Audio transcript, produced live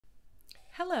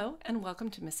Hello and welcome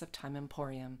to Miss of Time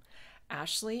Emporium.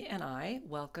 Ashley and I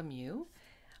welcome you.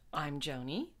 I'm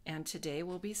Joni and today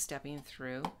we'll be stepping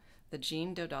through the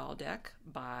Jean Dodal deck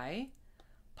by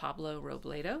Pablo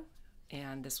Robledo,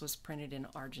 and this was printed in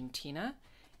Argentina.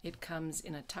 It comes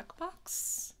in a tuck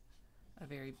box, a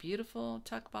very beautiful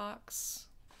tuck box.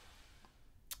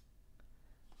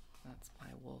 That's my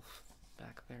wolf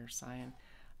back there sighing.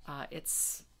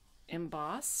 It's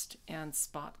embossed and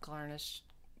spot garnished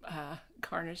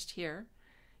here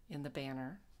in the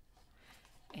banner,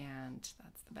 and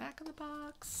that's the back of the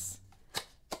box,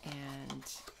 and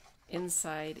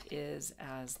inside is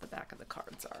as the back of the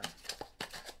cards are,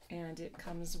 and it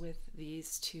comes with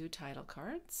these two title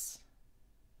cards,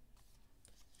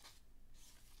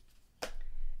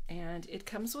 and it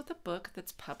comes with a book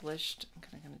that's published. I'm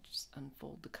kind of going to just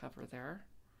unfold the cover there,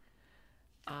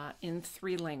 in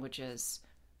 3 languages: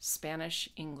 Spanish,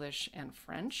 English, and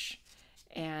French.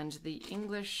 And the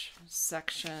English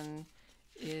section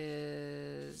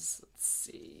is, let's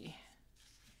see,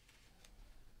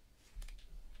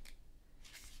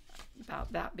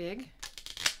 about that big.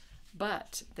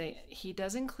 But he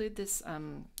does include this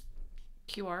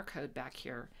QR code back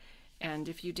here. And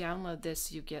if you download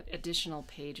this, you get additional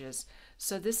pages.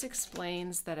 So this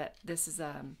explains that this is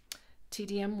a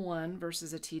TDM1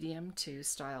 versus a TDM2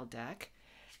 style deck.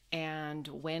 And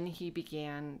when he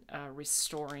began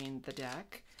restoring the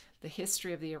deck, the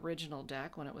history of the original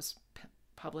deck when it was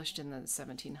published in the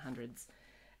 1700s,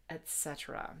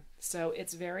 etc. So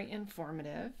it's very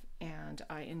informative, and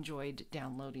I enjoyed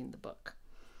downloading the book.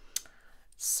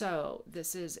 So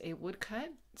this is a woodcut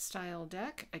style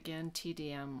deck, again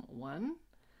TDM1.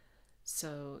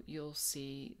 So you'll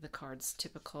see the cards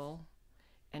typical,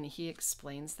 and he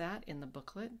explains that in the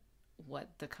booklet, what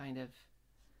the kind of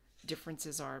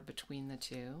differences are between the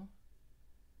two,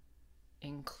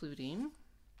 including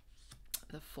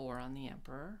the 4 on the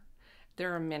Emperor.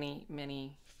 There are many,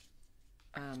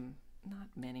 not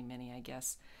many, I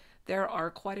guess. There are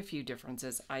quite a few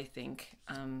differences, I think.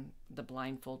 The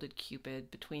blindfolded Cupid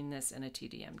between this and a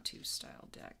TDM2 style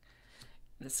deck.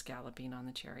 The scalloping on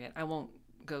the Chariot. I won't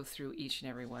go through each and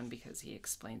every one because he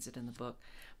explains it in the book.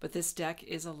 But this deck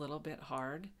is a little bit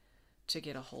hard to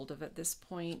get a hold of at this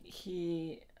point.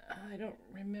 I don't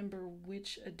remember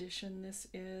which edition this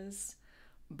is,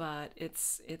 but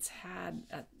it's had,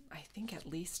 I think, at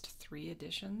least 3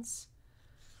 editions.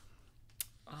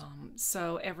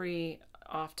 So every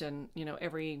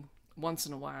once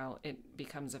in a while, it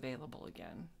becomes available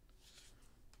again.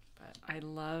 But I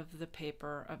love the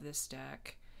paper of this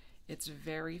deck. It's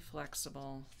very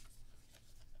flexible.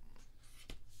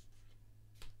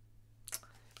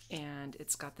 And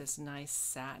it's got this nice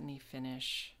satiny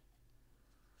finish.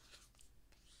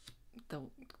 The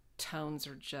tones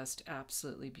are just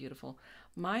absolutely beautiful.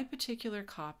 My particular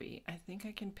copy, I think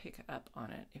I can pick up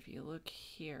on it. If you look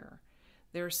here,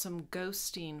 there's some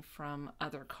ghosting from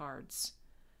other cards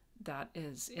that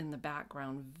is in the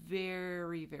background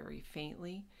very, very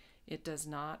faintly. It does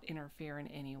not interfere in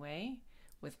any way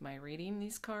with my reading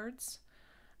these cards.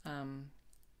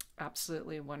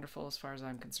 Absolutely wonderful as far as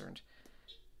I'm concerned.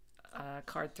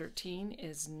 Card 13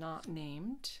 is not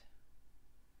named.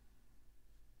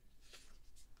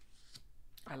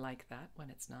 I like that when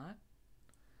it's not.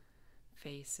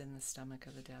 Face in the stomach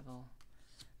of the devil.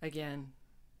 Again,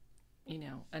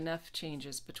 enough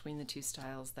changes between the 2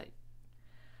 styles that,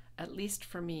 at least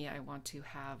for me, I want to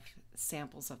have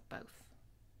samples of both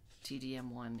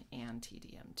TDM1 and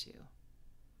TDM2.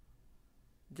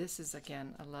 This is,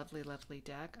 again, a lovely, lovely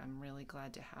deck. I'm really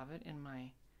glad to have it in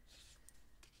my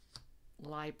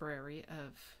library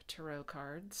of tarot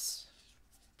cards.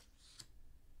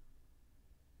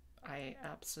 I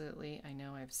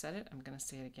know I've said it, I'm going to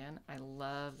say it again. I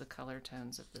love the color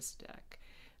tones of this deck.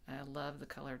 I love the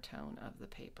color tone of the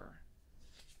paper.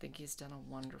 I think he's done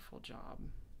a wonderful job.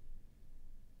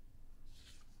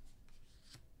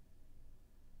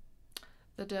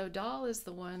 The Dodal is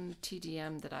the one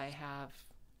TDM that I have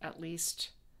at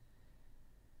least,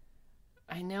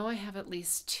 I know I have at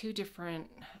least 2 different,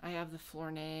 I have the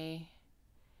Flornay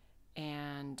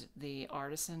and the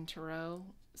Artisan Tarot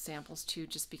samples too,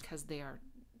 just because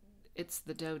it's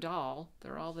the Dodal,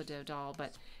 they're all the Dodal,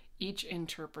 but each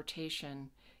interpretation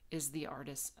is the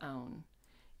artist's own,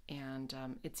 and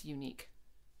it's unique.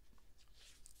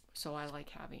 So I like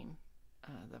having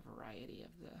the variety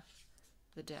of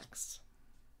the decks,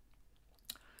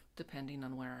 depending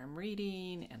on where I'm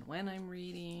reading and when I'm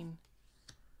reading.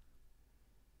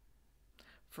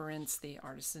 For instance, the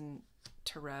Artisan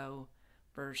Tarot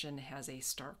version has a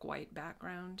stark white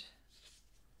background.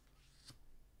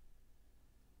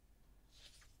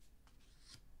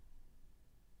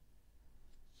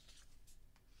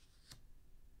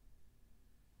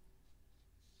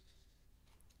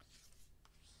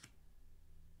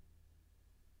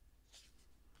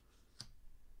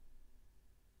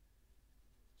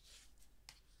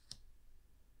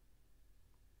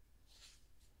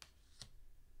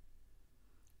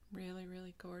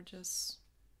 gorgeous?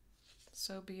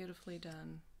 So beautifully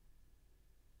done.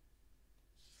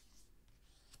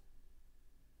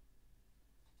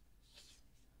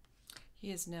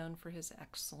 He is known for his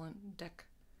excellent deck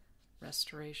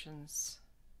restorations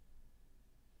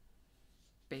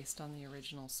based on the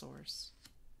original source.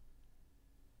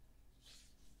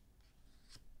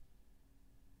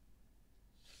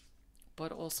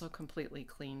 But also completely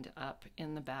cleaned up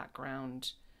in the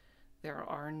background. There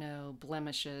are no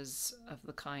blemishes of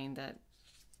the kind that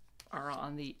are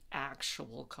on the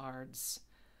actual cards.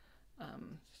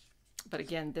 But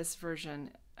again, this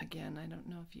version, again, I don't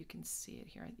know if you can see it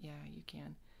here. Yeah, you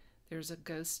can. There's a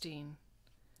ghosting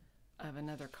of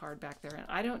another card back there. And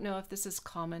I don't know if this is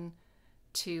common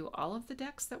to all of the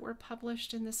decks that were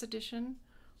published in this edition,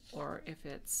 or if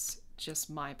it's just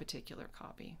my particular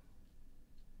copy.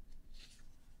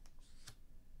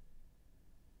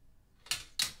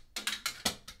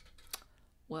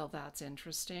 Well, that's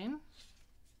interesting.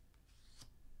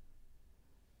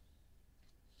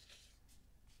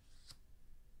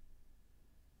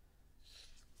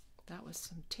 That was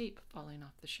some tape falling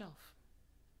off the shelf.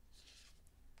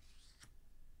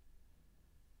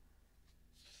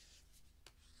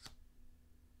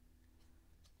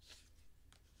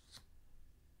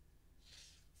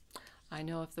 I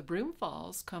know if the broom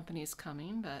falls, company's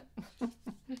coming, but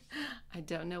I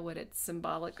don't know what it's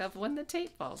symbolic of when the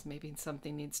tape falls. Maybe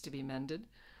something needs to be mended.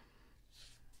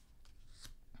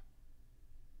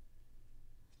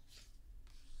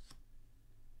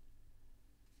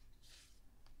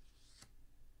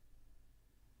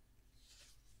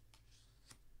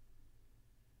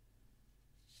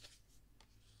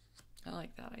 I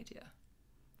like that idea.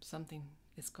 Something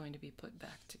is going to be put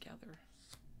back together.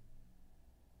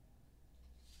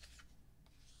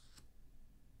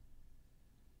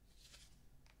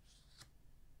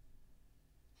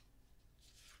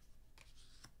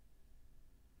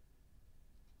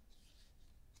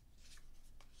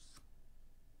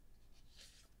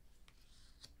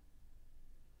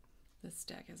 This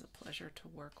deck is a pleasure to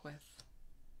work with.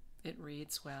 It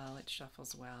reads well, it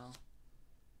shuffles well.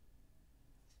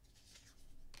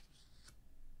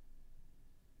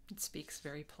 It speaks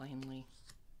very plainly.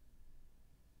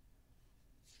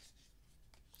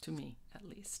 To me, at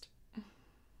least.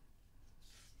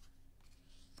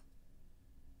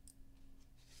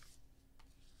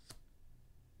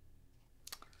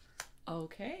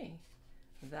 Okay,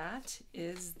 that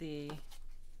is the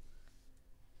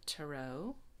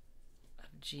Tarot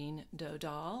of Jean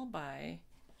Dodal by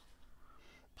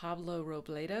Pablo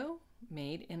Robledo,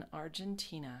 made in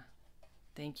Argentina.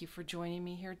 Thank you for joining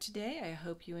me here today. I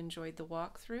hope you enjoyed the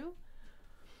walkthrough.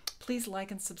 Please like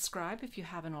and subscribe if you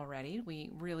haven't already. We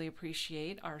really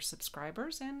appreciate our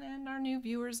subscribers and our new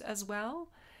viewers as well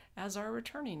as our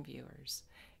returning viewers.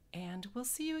 And we'll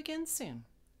see you again soon.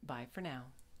 Bye for now.